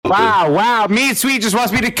Wow. Meetsuite just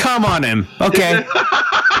wants me to come on him. Okay.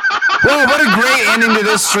 Whoa, what a great ending to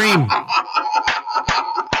this stream.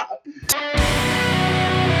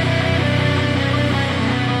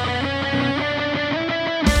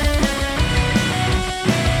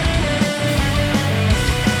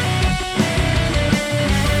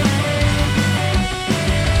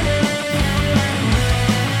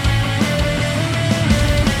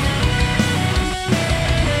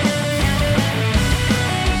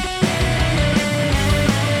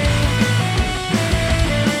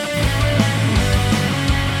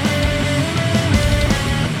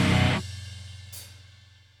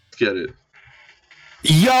 Get it.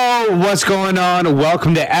 Yo, what's going on?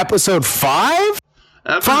 Welcome to episode 5?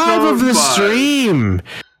 5 of the stream.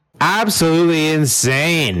 Absolutely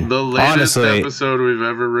insane. The latest episode we've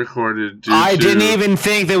ever recorded. I didn't even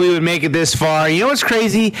think that we would make it this far. You know what's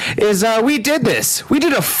crazy is we did this. We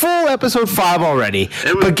did a full episode 5 already.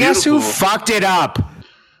 But guess who fucked it up?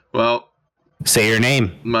 Well, say your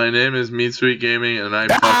name. My name is meetsuite Gaming, and I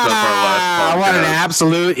fucked up our last podcast. What an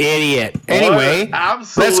absolute idiot. Anyway,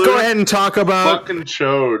 let's go ahead and talk about... Fucking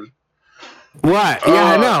chode. What? Yeah,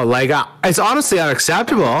 I know. Like, it's honestly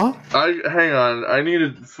unacceptable. Hang on. I need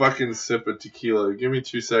a fucking sip of tequila. Give me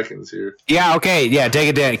 2 seconds here. Yeah, okay. Yeah, take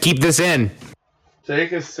it down. Keep this in.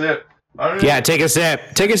 Take a sip. Yeah, take a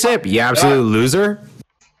sip. Take a sip, you absolute loser.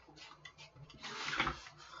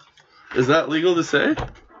 Is that legal to say?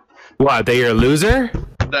 What, that you're a loser?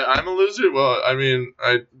 That I'm a loser? Well, I mean,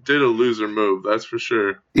 I did a loser move, that's for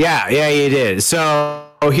sure. Yeah, you did. So,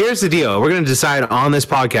 here's the deal. We're going to decide on this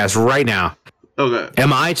podcast right now. Okay.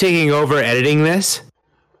 Am I taking over editing this?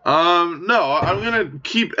 No, I'm going to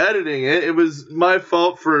keep editing it. It was my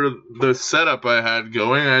fault for the setup I had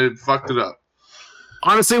going. I fucked it up.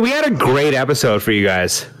 Honestly, we had a great episode for you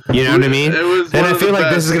guys. You know what I mean? And I feel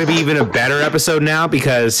like this is going to be even a better episode now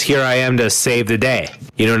because here I am to save the day.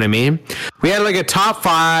 You know what I mean? We had like a top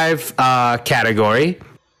 5 category.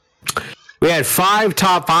 We had 5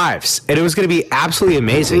 top 5s, and it was going to be absolutely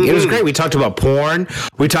amazing. It was great. We talked about porn.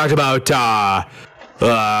 We talked about I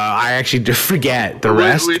actually forget the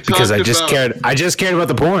rest because I just cared about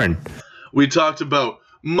the porn. We talked about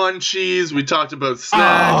munchies. We talked about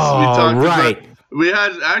snacks. We talked about... We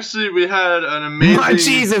had an amazing...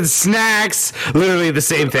 Munchies and snacks. Literally the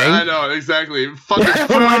same thing. I know, exactly. Fucking food,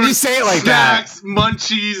 why'd you say it like snacks,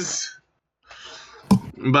 munchies.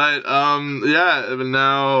 But, now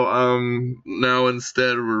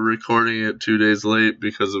instead we're recording it 2 days late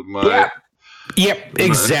because of my... Yeah. Yep,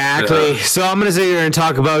 exactly. So I'm going to sit here and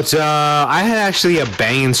talk about... I had actually a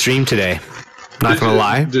banging stream today. Not going to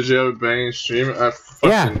lie. Did you have a banging stream?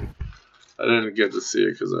 Yeah. I didn't get to see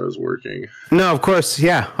it because I was working. No, of course,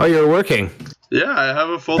 yeah. Oh, you're working. Yeah, I have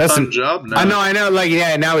a full-time job now. I know. Like,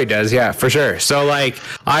 yeah, now he does. Yeah, for sure. So, like,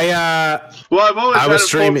 I've always had a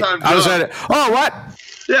full-time job. What?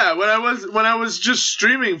 Yeah, when I was just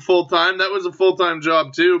streaming full-time, that was a full-time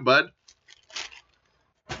job too, bud.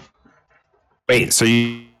 Wait, so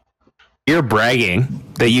you're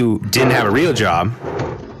bragging that you didn't have a real job?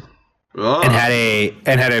 Oh. And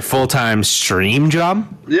had a full-time stream job?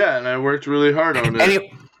 Yeah, and I worked really hard on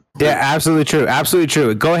it. Yeah, absolutely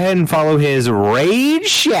true. Go ahead and follow his Raid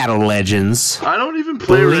Shadow Legends. I don't even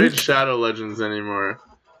play Raid Shadow Legends anymore.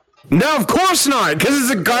 No, of course not, because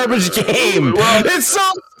it's a garbage game. Well, it's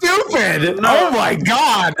so stupid. No, oh my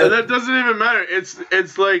god. That doesn't even matter.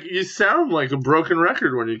 It's like you sound like a broken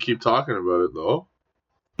record when you keep talking about it, though.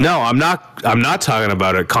 No, I'm not talking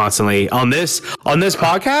about it constantly on this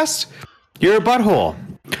podcast. You're a butthole.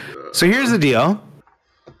 So here's the deal.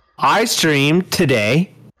 I streamed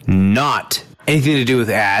today, not anything to do with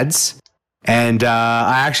ads, and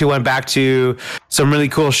I actually went back to some really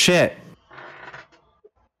cool shit.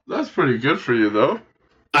 That's pretty good for you, though.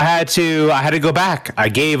 I had to go back. I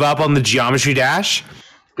gave up on the Geometry Dash.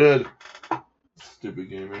 Good. Stupid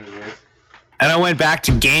game anyway. And I went back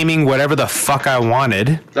to gaming whatever the fuck I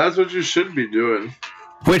wanted. That's what you should be doing.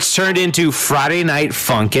 Which turned into Friday Night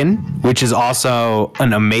Funkin', which is also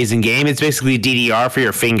an amazing game. It's basically DDR for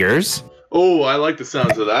your fingers. Oh, I like the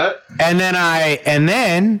sounds of that. And then I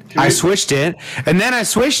switched it. And then I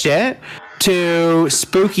switched it to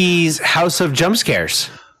Spooky's House of Jump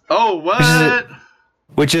Scares. Oh, what?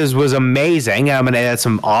 Which was amazing. I'm gonna add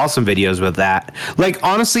some awesome videos with that. Like,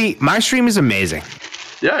 honestly, my stream is amazing.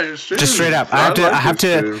 Yeah, your stream. Just straight up. I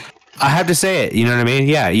have to say it. You know what I mean?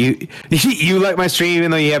 Yeah, you like my stream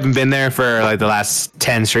even though you haven't been there for like the last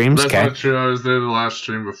 10 streams. That's not true. I was there the last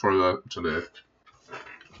stream before that today.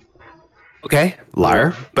 Okay,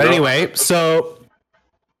 liar. But anyway,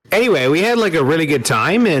 we had like a really good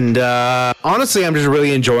time, and honestly, I'm just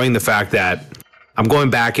really enjoying the fact that I'm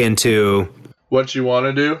going back into what you want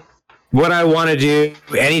to do. What I want to do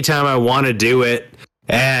anytime I want to do it,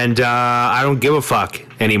 and I don't give a fuck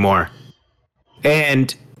anymore.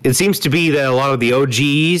 And it seems to be that a lot of the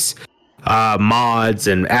OGs, mods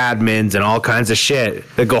and admins and all kinds of shit,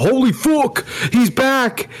 they go, holy fuck, he's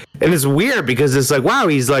back. And it's weird because it's like, wow,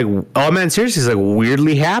 he's like, oh man, seriously, he's like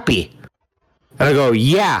weirdly happy. And I go,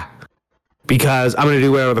 yeah, because I'm going to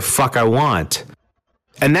do whatever the fuck I want.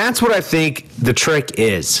 And that's what I think the trick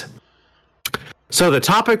is. So the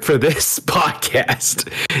topic for this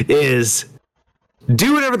podcast is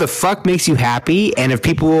do whatever the fuck makes you happy. And if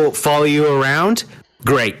people follow you around,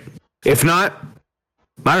 great. If not,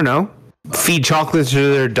 I don't know, feed chocolate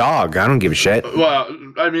to their dog. I don't give a shit. Well,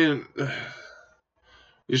 I mean,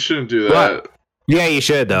 you shouldn't do that. What? Yeah, you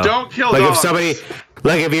should though. Don't kill like dogs. If somebody,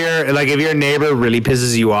 if your neighbor really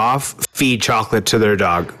pisses you off, feed chocolate to their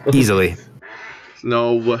dog easily.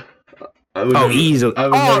 No. Easily.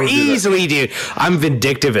 Easily, dude. I'm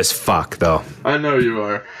vindictive as fuck, though. I know you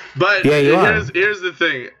are. But yeah, here's the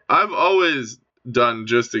thing. I've always done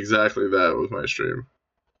just exactly that with my stream.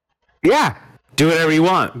 Yeah. Do whatever you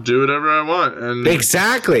want. Do whatever I want. And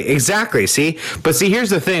Exactly. See? But see,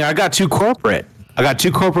 here's the thing. I got too corporate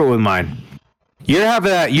with mine.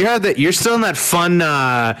 You're still in that fun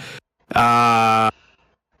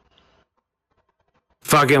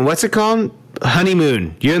fucking what's it called?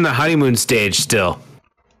 Honeymoon. You're in the honeymoon stage still.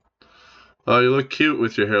 Oh, you look cute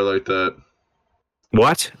with your hair like that.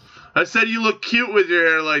 What? I said you look cute with your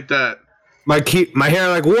hair like that. My hair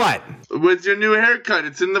like what? With your new haircut.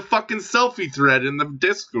 It's in the fucking selfie thread in the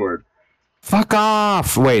Discord. Fuck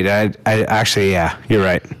off. Wait, I actually, yeah, you're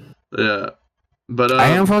right. Yeah. But I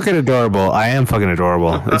am fucking adorable.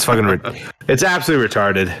 It's fucking it's absolutely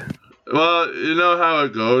retarded. Well, you know how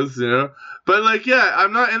it goes, you know? But, like, yeah,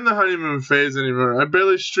 I'm not in the honeymoon phase anymore. I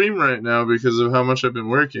barely stream right now because of how much I've been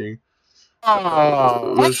working.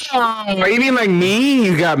 Oh, you mean like me?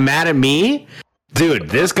 You got mad at me? Dude,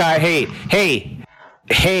 this guy, hey,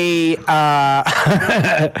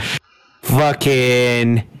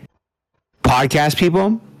 fucking podcast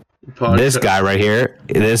people. This guy right here,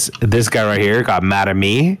 this guy right here got mad at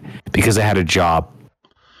me because I had a job.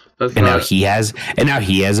 Now he has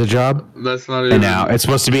a job. That's not even. And now it's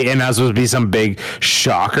supposed to be some big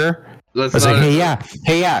shocker. It's like, hey,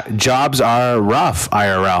 yeah, jobs are rough,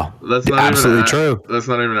 IRL. That's not absolutely true. That's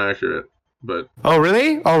not even accurate. But oh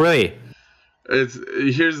really?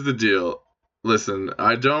 Here's the deal. Listen,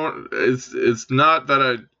 I don't. It's not that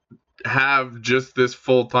I have just this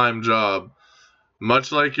full-time job.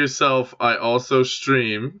 Much like yourself, I also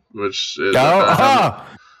stream, which is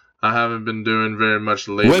I haven't been doing very much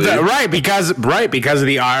lately. Because of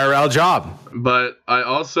the IRL job. But I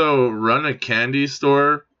also run a candy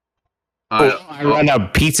store. I run a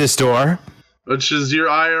pizza store, which is your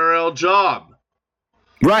IRL job.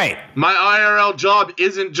 Right. My IRL job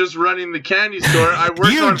isn't just running the candy store. I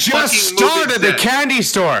work you on just started the candy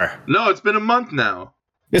store. No, it's been a month now.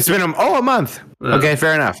 It's been a month. Yeah. Okay,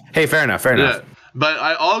 fair enough. Hey, fair enough. Yeah. But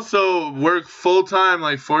I also work full time,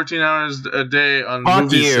 like 14 hours a day on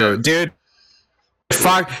movie sets. Dude.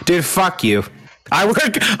 Fuck you. I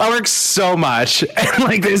work so much, and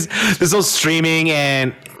like this whole streaming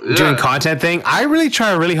and doing content thing. I really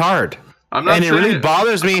try really hard. And it really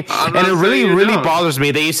bothers me. And it really bothers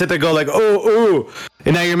me that you sit there and go like, oh,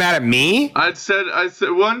 and now you're mad at me? I said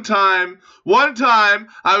one time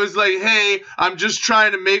I was like, hey, I'm just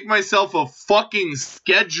trying to make myself a fucking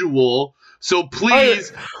schedule. So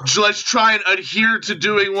please, let's try and adhere to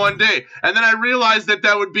doing one day. And then I realized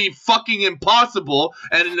that would be fucking impossible.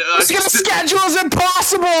 And schedule is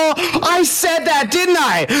impossible. I said that, didn't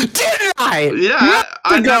I? Yeah,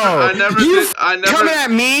 I never did. Coming at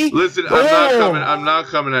me? Listen, I'm not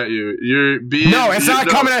coming at you. You're being. No, it's not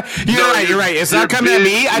coming at. You're right. It's not coming at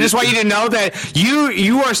me. I just want you to know that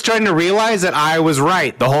you are starting to realize that I was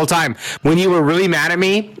right the whole time when you were really mad at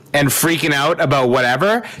me and freaking out about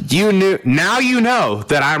whatever. You knew. Now you know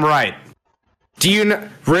that I'm right. Do you know?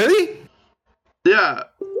 Really? Yeah.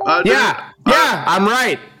 I'm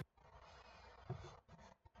right.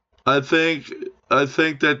 I think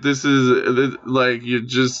that this is like you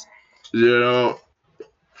just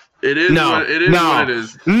it is what it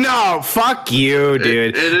is. No, fuck you,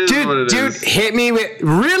 dude. It is what it is. Dude, hit me with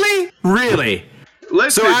really.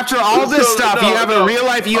 Listen, so after all this stuff, you have a real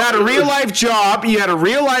life. You had a real life job. You had a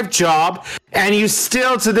real life job, and you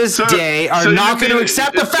still to this day are not going to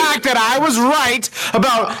accept the fact that I was right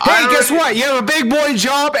about. Hey, guess what? You have a big boy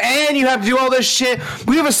job, and you have to do all this shit.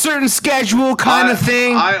 We have a certain schedule, kind of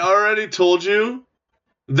thing. I already told you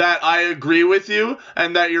that I agree with you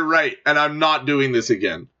and that you're right, and I'm not doing this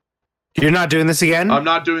again. You're not doing this again? I'm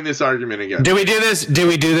not doing this argument again. Did we do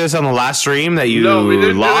this on the last stream that you lost? No, we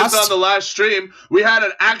didn't do this on the last stream. We had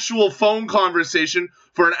an actual phone conversation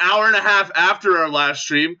for an hour and a half after our last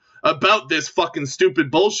stream about this fucking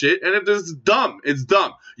stupid bullshit, and it's dumb. It's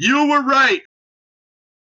dumb. You were right.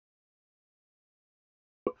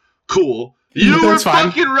 Cool. You were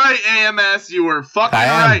fucking right, AMS. You were fucking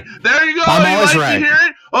right. There you go. I'm always right. To hear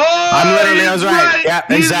it? Oh, I was right. Yeah,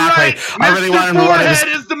 exactly. Right. I really wanted to Forehead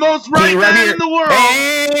is the most right man in the world.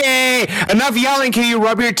 Hey, enough yelling. Can you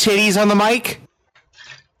rub your titties on the mic?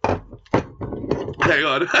 Hang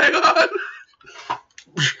on.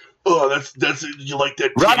 Oh, that's you like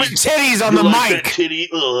that titty. Rub your titties on the mic. That titty.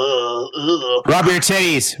 Rub your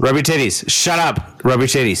titties. Rub your titties. Shut up. Rub your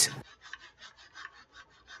titties.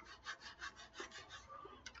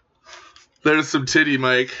 There's some titty,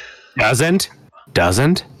 Mike. Doesn't?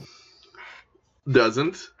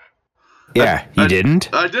 Yeah, you didn't?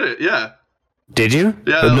 I did it, yeah. Did you?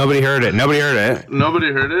 Yeah. But nobody heard it. Nobody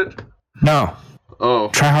heard it? No. Oh.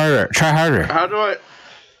 Try harder.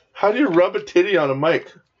 How do you rub a titty on a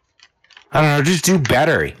mic? I don't know, just do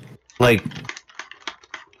better. Like,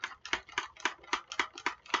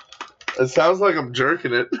 it sounds like I'm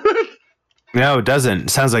jerking it. no, it doesn't. It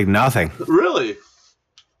sounds like nothing. Really?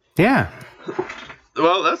 Yeah.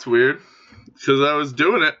 Well, that's weird, because I was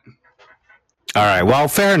doing it. All right, well,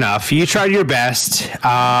 fair enough. You tried your best.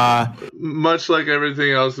 Much like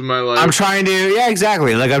everything else in my life. I'm trying to, yeah,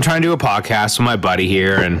 exactly. Like, I'm trying to do a podcast with my buddy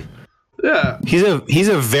here, and yeah, he's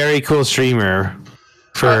a very cool streamer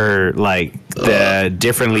for, like, the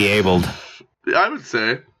differently abled. I would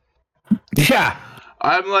say. Yeah.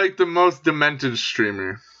 I'm, like, the most demented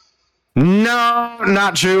streamer. No,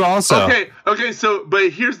 not true also. Okay, so, but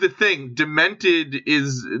here's the thing. Demented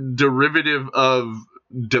is derivative of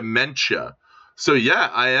dementia. So, yeah,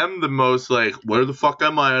 I am the most, like, where the fuck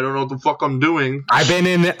am I? I don't know what the fuck I'm doing. I've been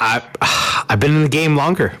in the game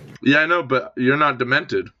longer. Yeah, I know, but you're not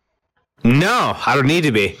demented. No, I don't need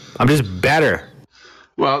to be. I'm just better.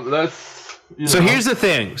 Well, that's... So here's the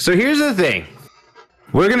thing.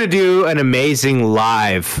 We're going to do an amazing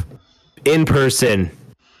live, in-person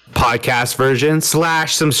podcast version /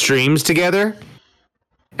 some streams together,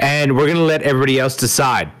 and we're gonna let everybody else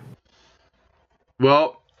decide.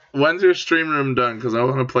 Well, when's your stream room done? Because I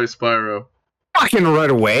want to play Spyro. Fucking right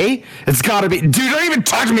away. It's gotta be, dude. Don't even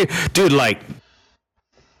talk to me, dude. Like,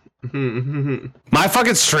 my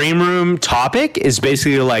fucking stream room topic is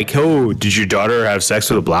basically like, oh, did your daughter have sex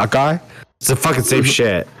with a black guy? It's the fucking same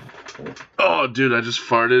shit. Oh, dude, I just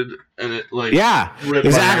farted and it like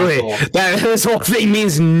exactly. This whole thing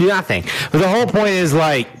means nothing. But the whole point is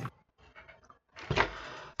like,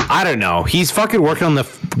 I don't know. He's fucking working on the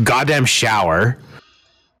goddamn shower,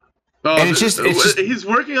 and it's just he's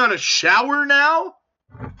working on a shower now.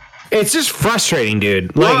 It's just frustrating,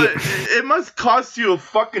 dude. Well, like, it must cost you a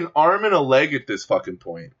fucking arm and a leg at this fucking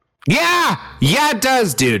point. Yeah, it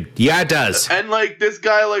does, dude. Yeah, it does. And, like, this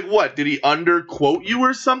guy, like, what? Did he underquote you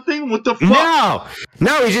or something? What the fuck?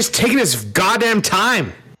 No, he's just taking his goddamn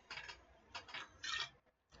time.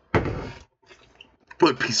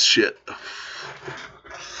 What a piece of shit.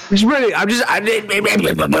 It's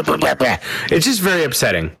just very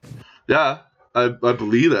upsetting. Yeah, I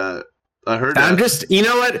believe that. I heard that. I'm just, you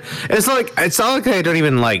know what? It's not like I don't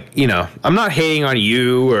even like, I'm not hating on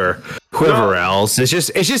you or whoever else. It's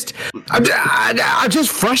just, I'm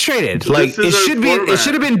just frustrated. Like, it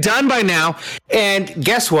should have been done by now. And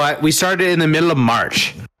guess what? We started in the middle of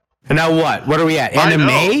March. And now what? What are we at? End of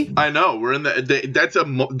May? I know. We're in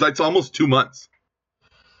that's almost 2 months.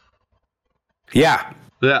 Yeah.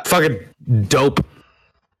 Fucking dope.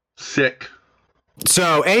 Sick.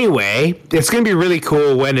 So anyway, it's gonna be really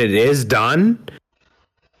cool when it is done.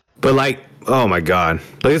 But like, oh my god,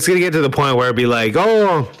 like it's gonna get to the point where it'd be like,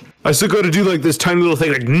 oh, I still got to do like this tiny little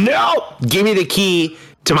thing. Like, no, give me the key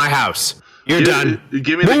to my house. You're done.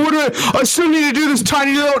 Give me I still need to do this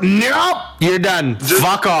tiny little. No, you're done.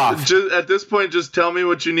 Fuck off. Just, at this point, just tell me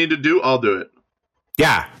what you need to do. I'll do it.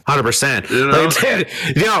 Yeah, 100%.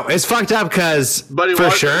 No, it's fucked up because for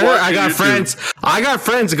sure I got friends. I got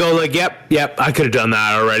friends that go like, "Yep, I could have done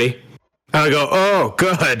that already." And I go, "Oh,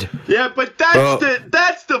 good." Yeah, but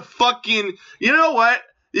that's the fucking. You know what?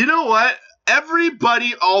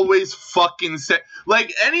 Everybody always fucking say,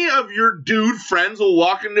 like, any of your dude friends will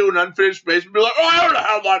walk into an unfinished space and be like, "Oh, I don't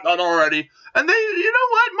have that done already," and they, you know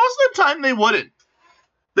what? Most of the time they wouldn't.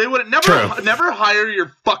 They would never hire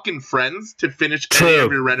your fucking friends to finish any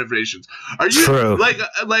of your renovations. Are you like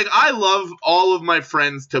I love all of my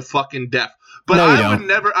friends to fucking death, but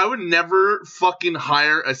I would never fucking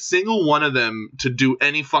hire a single one of them to do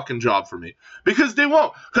any fucking job for me because they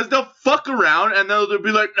won't. Because they'll fuck around and they'll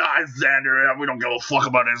be like, "Nah, Xander, we don't give a fuck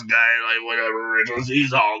about this guy. Like whatever,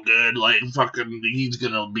 he's all good. Like fucking, he's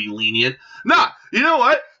gonna be lenient." Nah, you know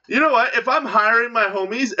what? If I'm hiring my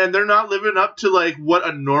homies and they're not living up to like what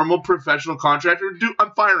a normal professional contractor would do,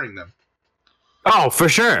 I'm firing them. Oh, for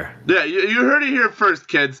sure. Yeah, you heard it here first,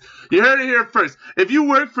 kids. You heard it here first. If you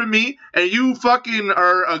work for me and you fucking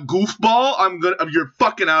are a goofball, you're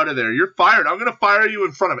fucking out of there. You're fired. I'm gonna fire you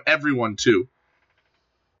in front of everyone too.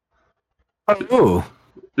 Oh.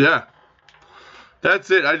 Yeah.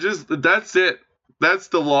 That's it. That's it. That's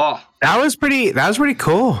the law. That was pretty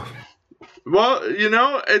cool. Well,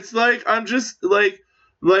 it's like I'm just like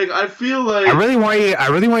I feel like I really want you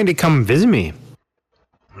to come visit me.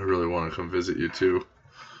 I really want to come visit you too.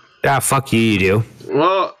 Yeah, fuck you do.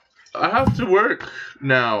 Well, I have to work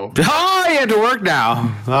now. Oh, you have to work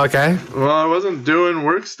now. Okay. Well, I wasn't doing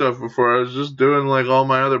work stuff before. I was just doing like all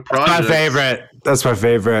my other projects. That's my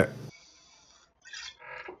favorite.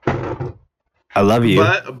 I love you.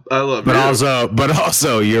 But I love you. But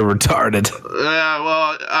also, you're retarded. Yeah,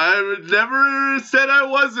 well, I never said I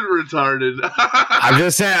wasn't retarded. I'm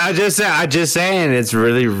just saying, it's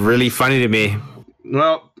really, really funny to me.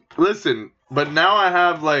 Well, listen, but now I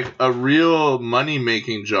have like a real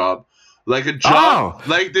money-making job. Like a job.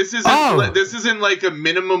 Like this isn't like a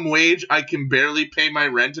minimum wage. I can barely pay my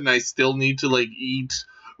rent and I still need to like eat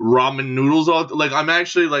ramen noodles like I'm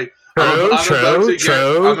actually like I'm about to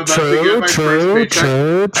get my first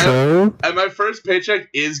paycheck. And my first paycheck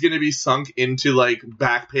is going to be sunk into like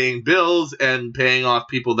back paying bills and paying off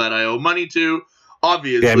people that I owe money to.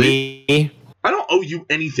 Obviously. Yeah, me. I don't owe you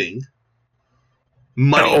anything.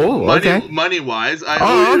 Money-wise. I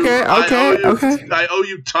owe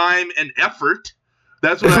you time and effort.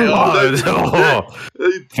 That's what I owe.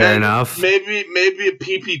 Fair enough. Maybe a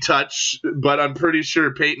pee touch, but I'm pretty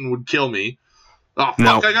sure Peyton would kill me. Oh, fuck,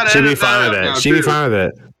 no, I gotta she'd be fine with it. She'd be fine with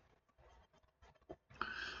it.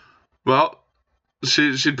 Well,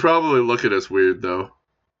 she'd probably look at us weird, though.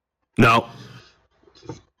 No.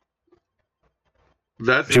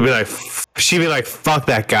 She'd be like, fuck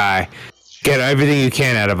that guy. Get everything you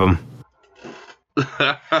can out of him.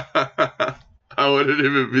 I wouldn't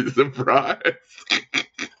even be surprised.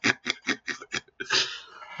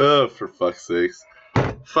 Oh, for fuck's sakes.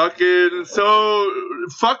 Fuck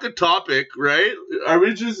a topic, right? Are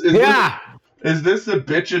we just... Is this a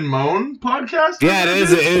bitch and moan podcast? Yeah,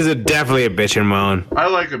 it is definitely a bitch and moan. I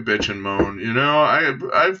like a bitch and moan,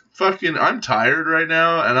 I'm tired right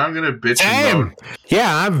now, and I'm gonna bitch and moan.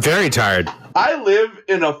 Yeah, I'm very tired. I live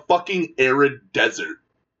in a fucking arid desert.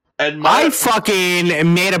 And I fucking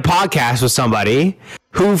made a podcast with somebody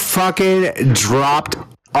who fucking dropped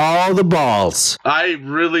all the balls. I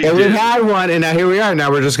really did. We had one, and now here we are.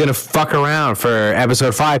 Now we're just gonna fuck around for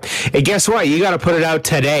episode 5. And guess what? You gotta put it out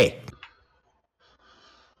today.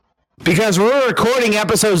 Because we're recording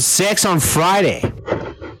episode 6 on Friday.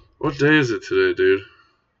 What day is it today, dude?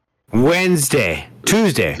 Tuesday.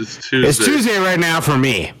 It's Tuesday. It's Tuesday right now for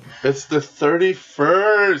me. It's the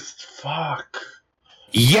 31st. Fuck.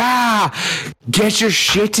 Yeah! Get your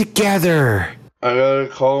shit together. I gotta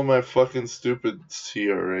call my fucking stupid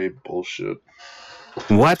CRA bullshit.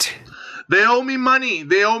 What? They owe me money.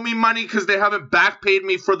 They owe me money because they haven't back paid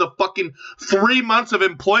me for the fucking 3 months of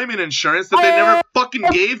employment insurance that they never fucking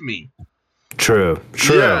gave me. True.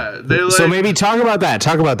 Yeah, so maybe talk about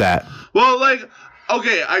that. Well, like,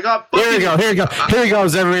 okay, I got fucking... Here he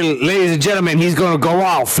goes, ladies and gentlemen. He's gonna go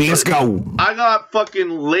off. Let's go. I got fucking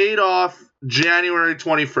laid off January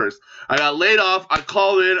 21st. I got laid off. I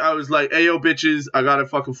called in. I was like, hey, yo, bitches, I gotta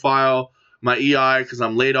fucking file my EI because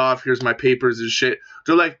I'm laid off. Here's my papers and shit.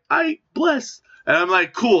 They're like, I bless. And I'm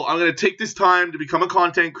like, cool. I'm going to take this time to become a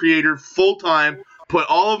content creator full time, put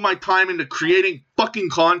all of my time into creating fucking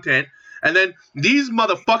content. And then these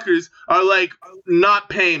motherfuckers are like not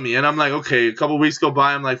paying me. And I'm like, okay, a couple weeks go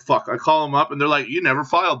by. I'm like, fuck. I call them up and they're like, you never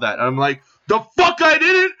filed that. And I'm like, the fuck I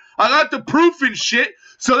didn't. I got the proof and shit.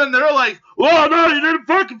 So then they're like, oh, no, you didn't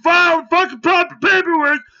fucking file fucking proper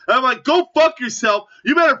paperwork. And I'm like, go fuck yourself.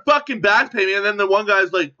 You better fucking back pay me. And then the one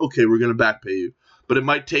guy's like, okay, we're going to back pay you. But it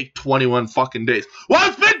might take 21 fucking days. Well,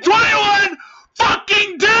 it's been 21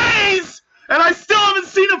 fucking days! And I still haven't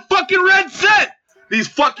seen a fucking red cent! These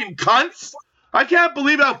fucking cunts! I can't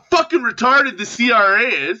believe how fucking retarded the CRA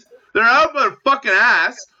is. They're out their fucking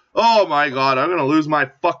ass. Oh my god, I'm gonna lose my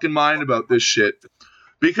fucking mind about this shit.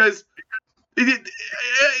 Because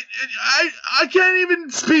I can't even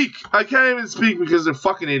speak. I can't even speak because they're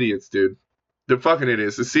fucking idiots, dude. They're fucking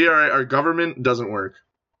idiots. The CRA, our government doesn't work.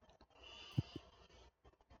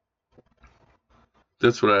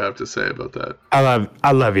 That's what I have to say about that.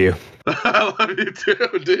 I love you. I love you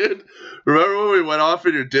too, dude. Remember when we went off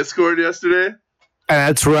in your Discord yesterday?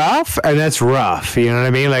 And that's rough. You know what I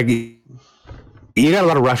mean? Like, you got a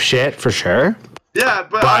lot of rough shit for sure. Yeah,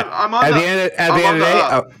 but I'm on the end of the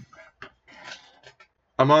day.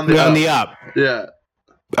 I'm on the up. Yeah.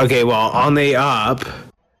 Okay, well, on the up,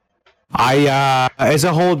 it's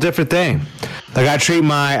a whole different thing. Like I treat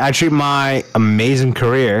my amazing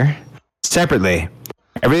career separately.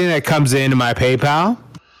 Everything that comes into my PayPal,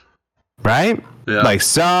 right? Yeah. Like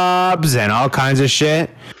subs and all kinds of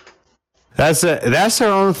shit. That's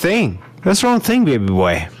their own thing. That's their own thing, baby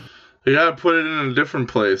boy. You gotta put it in a different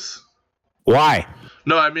place. Why?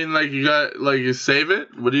 No, I mean you save it.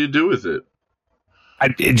 What do you do with it?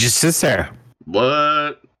 It just sits there.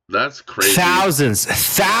 What? That's crazy. Thousands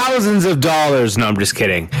of dollars. No, I'm just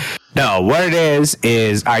kidding. No, what it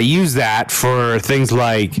is I use that for things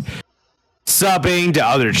like subbing to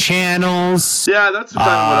other channels. Yeah, that's kind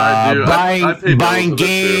of what I do. Buying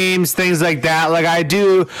games, things like that. Like I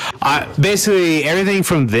do, basically everything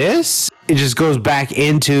from this, it just goes back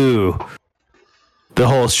into the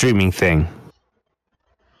whole streaming thing.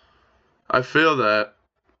 I feel that.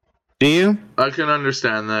 Do you? I can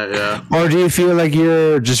understand that, yeah. Or do you feel like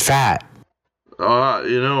you're just fat?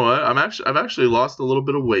 You know what? I've actually lost a little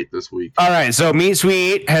bit of weight this week. All right, so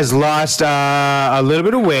meetsuite has lost a little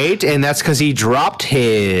bit of weight, and that's because he dropped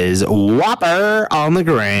his Whopper on the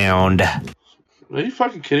ground. Are you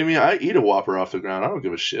fucking kidding me? I eat a Whopper off the ground. I don't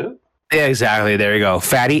give a shit. Yeah, exactly. There you go,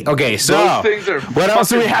 fatty. Okay, so those things are what else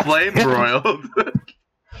do we have? Flame broiled.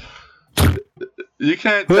 You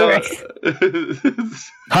can't tell.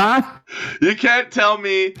 Huh? You can't tell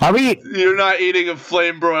me you're not eating a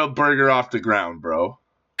flame broiled burger off the ground, bro.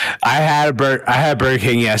 I had Burger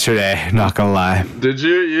King yesterday. Not gonna lie. Did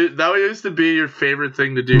you? That used to be your favorite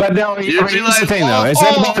thing to do. But no, here's the thing, though. It's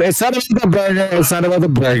not about the burger. It's not about the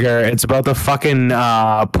burger. It's about the fucking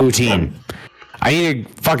poutine. I eat a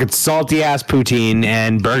fucking salty ass poutine,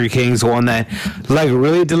 and Burger King's one that like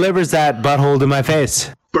really delivers that butthole to my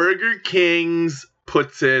face. Burger King's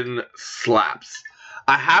puts in slaps.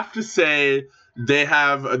 I have to say they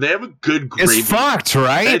have a good gravy. It's fucked,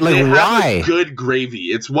 right? And like they why? Have a good gravy.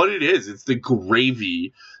 It's what it is. It's the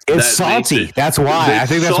gravy. It's salty. That's why. I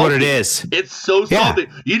think that's what it is. It's so salty.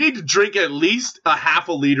 Yeah. You need to drink at least a half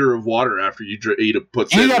a liter of water after you eat a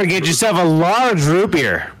puts. You gotta get yourself a large root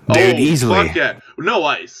beer, dude. Easily. Fuck yeah. No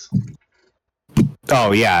ice.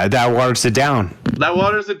 Oh yeah, that waters it down. That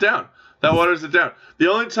waters it down. The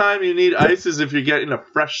only time you need ice is if you're getting a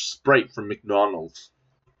fresh Sprite from McDonald's.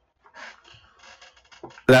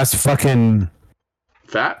 That's fucking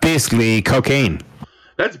fat. Basically cocaine.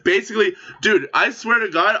 That's basically, dude. I swear to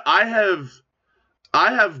God, I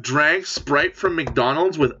have drank Sprite from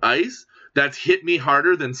McDonald's with ice. That's hit me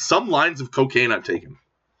harder than some lines of cocaine I've taken.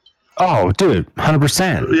 Oh, dude,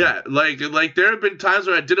 100%. Yeah, like there have been times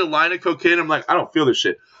where I did a line of cocaine. I'm like, I don't feel this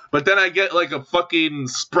shit. But then I get like a fucking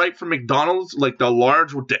Sprite from McDonald's, like the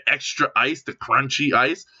large with the extra ice, the crunchy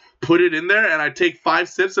ice. Put it in there, and I take 5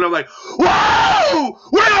 sips, and I'm like, "Whoa,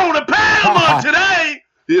 we're on a Panama today!"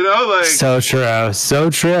 You know, like so true.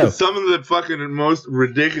 Some of the fucking most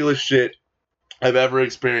ridiculous shit I've ever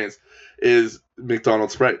experienced is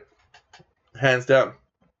McDonald's Sprite, hands down.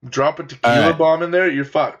 Drop a tequila bomb in there, you're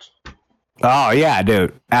fucked. Oh yeah,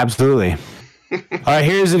 dude, absolutely. All right,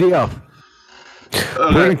 here's the deal. Okay.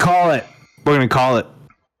 We're gonna call it. We're gonna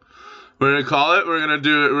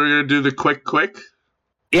do the quick.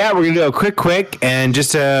 Yeah, we're gonna do a quick, and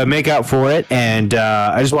just to make up for it, and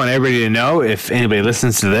I just want everybody to know, if anybody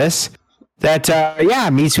listens to this, that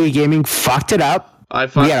meetsuite Gaming fucked it up.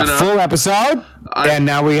 We had a full episode, and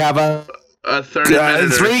now we have a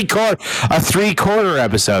 30-minute, a three-quarter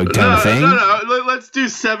episode kind of thing. No. Let's do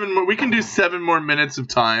 7 more. We can do 7 more minutes of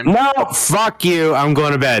time. No, fuck you. I'm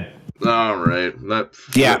going to bed. All right.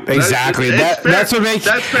 Exactly. That's what makes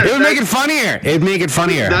it. It would make it funnier. It'd make it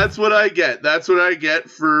funnier. That's what I get.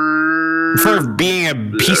 For being a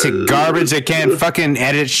piece of garbage that can't fucking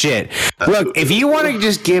edit shit. Look, if you want to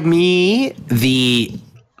just give me the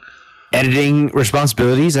editing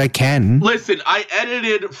responsibilities, I can. Listen, I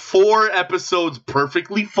edited 4 episodes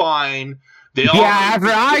perfectly fine. After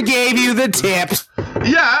I gave you the tips.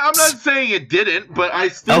 Yeah, I'm not saying it didn't, but I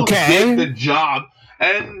still did the job.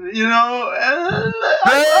 And, you know, I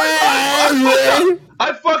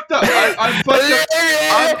fucked up. I fucked up.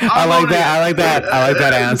 I like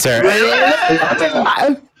that answer.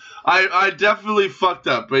 I definitely fucked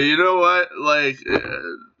up, but you know what? Like,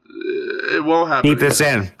 it won't happen. Keep this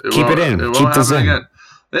in. Keep it in. Keep this in. Again.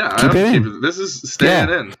 Yeah, keep it in. This is staying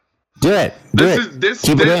in. Do it.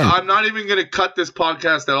 Keep it in. I'm not even gonna cut this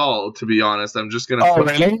podcast at all. To be honest, I'm just gonna. Oh,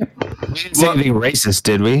 really? We didn't say anything racist,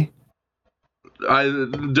 did we? I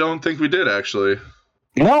don't think we did, actually.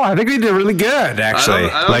 No, I think we did really good, actually.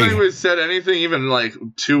 I don't think we said anything even like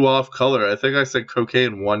too off color. I think I said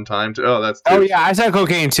cocaine one time too. Oh, yeah, I said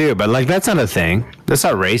cocaine too, but like that's not a thing. That's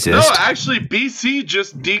not racist. No, actually, BC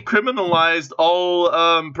just decriminalized all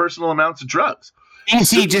personal amounts of drugs.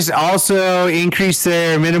 BC just also increased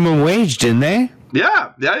their minimum wage, didn't they?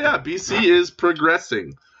 Yeah. BC is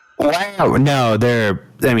progressing. Wow. No, they're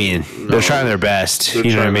trying their best.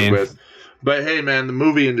 You know what I mean? But hey, man, the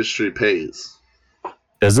movie industry pays.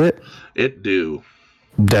 Does it? It do.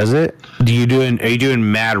 Does it? Are you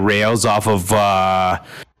doing mad rails off of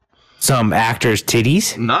some actors'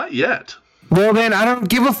 titties? Not yet. Well, then I don't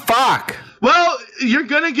give a fuck. Well, you're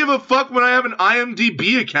gonna give a fuck when I have an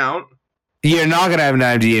IMDb account. You're not gonna have an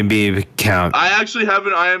IMDb account. I actually have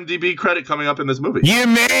an IMDb credit coming up in this movie. You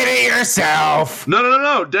made it yourself.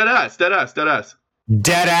 No. Dead ass. Dead ass.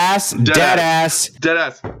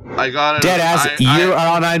 I got it. Dead ass. You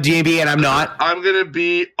are on IMDb and I'm not. I'm gonna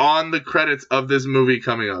be on the credits of this movie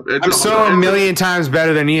coming up. I'm so a million times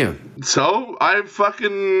better than you. So I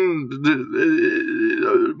fucking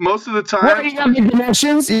most of the time. What, you got the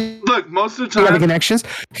connections? Look, most of the time. You got the connections?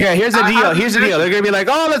 Okay, here's the deal. They're gonna be like,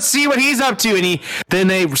 oh, let's see what he's up to, and then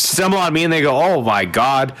they stumble on me and they go, oh my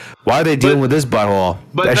god, why are they dealing with this butthole?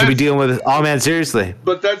 I should be dealing with it. Oh man, seriously.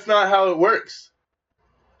 But that's not how it works.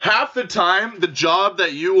 Half the time, the job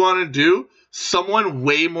that you want to do, someone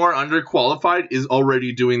way more underqualified is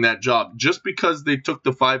already doing that job just because they took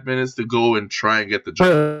the 5 minutes to go and try and get the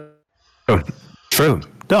job. True.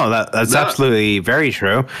 No, that's absolutely very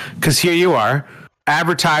true. Because here you are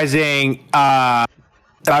advertising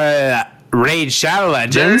Raid Shadow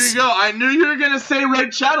Legends. There you go. I knew you were going to say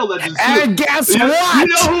Raid Shadow Legends. And guess what? You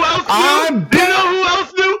know who else knew? You know who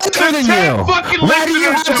else knew? The 10 fucking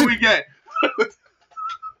listeners that we get.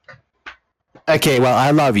 Okay, well,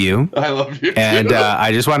 I love you. I love you. And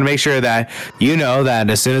I just want to make sure that you know that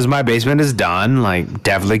as soon as my basement is done, like,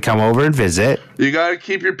 definitely come over and visit. You got to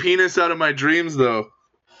keep your penis out of my dreams, though.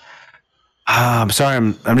 I'm sorry.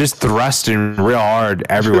 I'm just thrusting real hard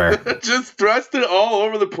everywhere. Just thrusting all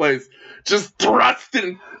over the place. Just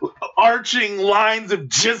thrusting arching lines of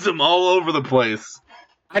jism all over the place.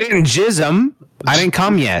 I didn't jism. I didn't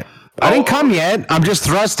come yet. I'm just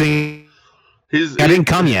thrusting. I didn't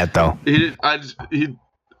come yet, though. I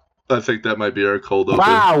think that might be our cold open.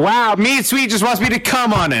 Wow. meetsuite just wants me to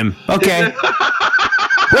come on him. Okay.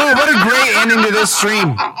 Whoa, what a great ending to this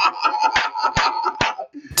stream.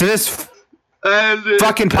 To this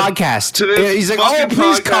fucking podcast. He's like, oh,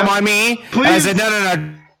 please come on me. Please. I said,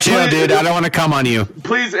 no. Chill, dude. I don't want to come on you.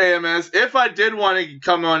 Please, AMS, if I did want to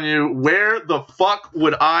come on you, where the fuck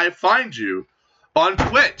would I find you? On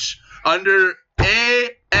Twitch. Under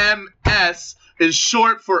AMS is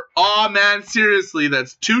short for Aw Man Seriously.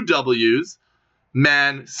 That's 2 W's.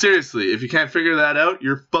 Man Seriously. If you can't figure that out,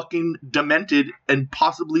 you're fucking demented and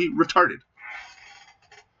possibly retarded.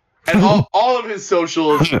 And all of his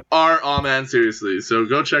socials are Aw Man Seriously. So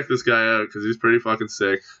go check this guy out because he's pretty fucking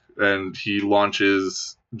sick. And he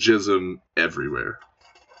launches jism everywhere.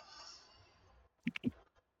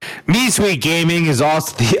 meetsuite Gaming is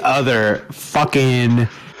also the other fucking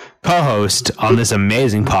co-host on this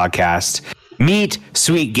amazing podcast.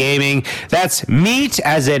 meetsuite Gaming. That's meet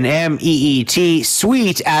as in MEET,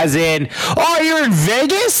 sweet as in, oh, you're in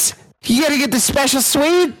Vegas? You gotta get the special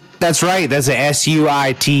suite? That's right. That's a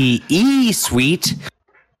SUITE suite.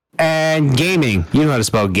 And gaming. You know how to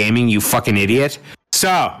spell gaming, you fucking idiot.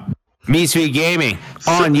 So, meetsuite Gaming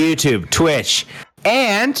on YouTube, Twitch,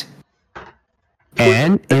 and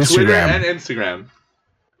Instagram. Twitter and Instagram.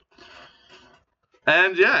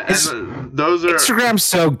 And yeah, those are... Instagram's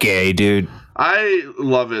so gay, dude. I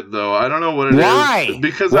love it though. I don't know what it is. Why?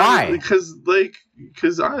 Because I'm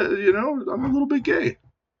a little bit gay.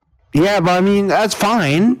 Yeah, but I mean, that's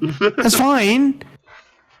fine. That's fine.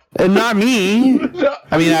 And not me.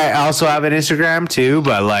 I mean, I also have an Instagram too,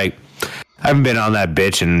 but like, I haven't been on that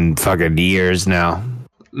bitch in fucking years now.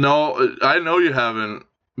 No, I know you haven't.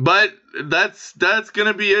 But that's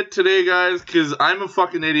gonna be it today, guys, because I'm a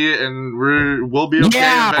fucking idiot and we'll be okay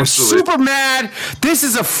eventually. We're super mad. This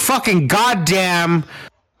is a fucking goddamn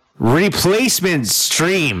replacement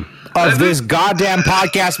stream. of this goddamn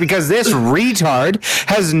podcast because this retard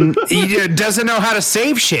doesn't know how to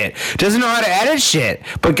save shit, doesn't know how to edit shit.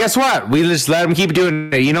 But guess what? We just let him keep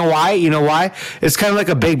doing it. You know why? It's kind of like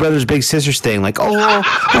a big brothers, big sisters thing. Like, oh,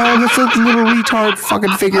 let's let the little retard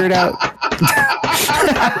fucking figure it out.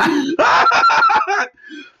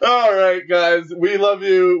 All right, guys. We love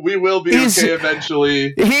you. We will be okay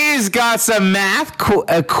eventually. He's got some math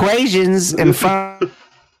equations in front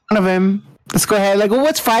of him. Let's go ahead. Like, well,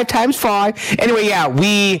 what's 5 times 5? Anyway, yeah,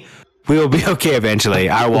 we will be okay eventually.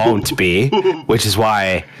 I won't be, which is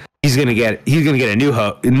why he's gonna get a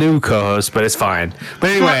new co-host, but it's fine. But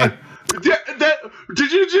anyway,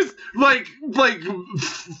 did you just like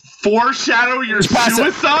foreshadow your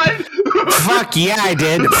suicide? Fuck yeah, I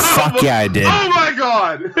did. Fuck yeah, I did. Oh my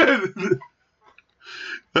god.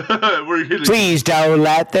 Please don't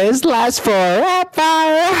let this last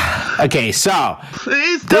forever. Okay, so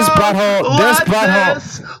please this butthole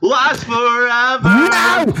last forever.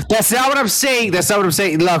 No, that's not what I'm saying.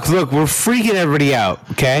 Look, we're freaking everybody out.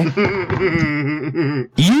 Okay,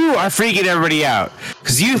 you are freaking everybody out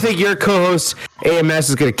because you think your co-host AMS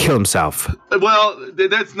is gonna kill himself. Well,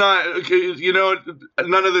 that's not. Okay, you know,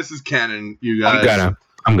 none of this is canon, you guys.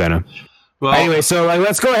 I'm gonna. Well, anyway, so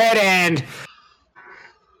let's go ahead and.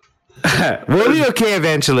 We'll be okay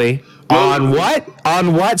eventually. On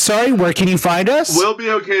what? Sorry, where can you find us? We'll be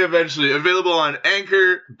okay eventually. Available on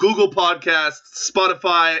Anchor, Google Podcasts,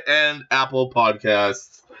 Spotify, and Apple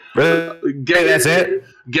Podcasts. That's it?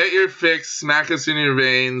 Get your fix. Smack us in your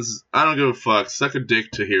veins. I don't give a fuck. Suck a dick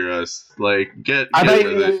to hear us. Like, get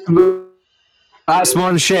with it. Us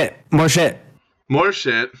more shit. More shit?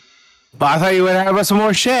 But I thought you would have us some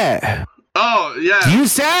more shit. Oh, yeah. You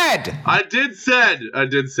said. I did said.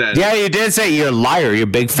 Yeah, you did say. You're a liar. You're a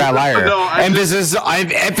big fat liar. No, emphasis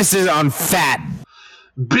on fat.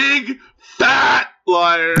 Big fat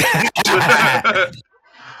liar.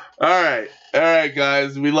 All right,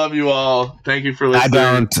 guys. We love you all. Thank you for listening.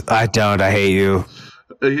 I don't. I hate you.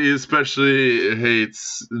 He especially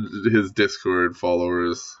hates his Discord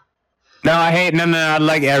followers. No, I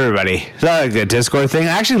like everybody. It's not like the Discord thing.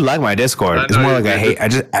 I actually like my Discord. It's more like I hate. I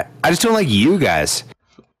just don't like you guys.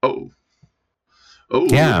 Oh,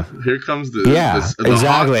 yeah. Here comes the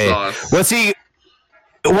exactly. Hot sauce.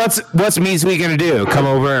 What's meetsuite gonna do? Come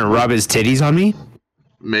over and rub his titties on me?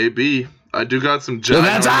 Maybe. I do got some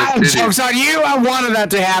giant jokes on you. I wanted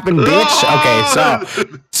that to happen, bitch. Okay,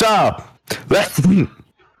 so.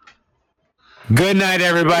 Good night,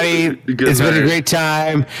 everybody. It's been a great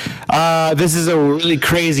time. This is a really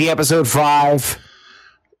crazy episode 5.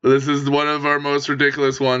 This is one of our most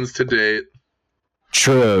ridiculous ones to date.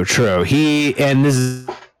 True. This is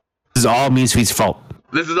all meetsuite's fault.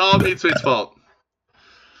 This is all meetsuite's fault.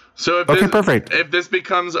 So perfect. If this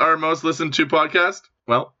becomes our most listened to podcast,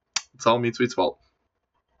 well, it's all meetsuite's fault.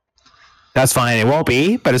 That's fine. It won't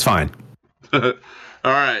be, but it's fine. All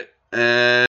right. And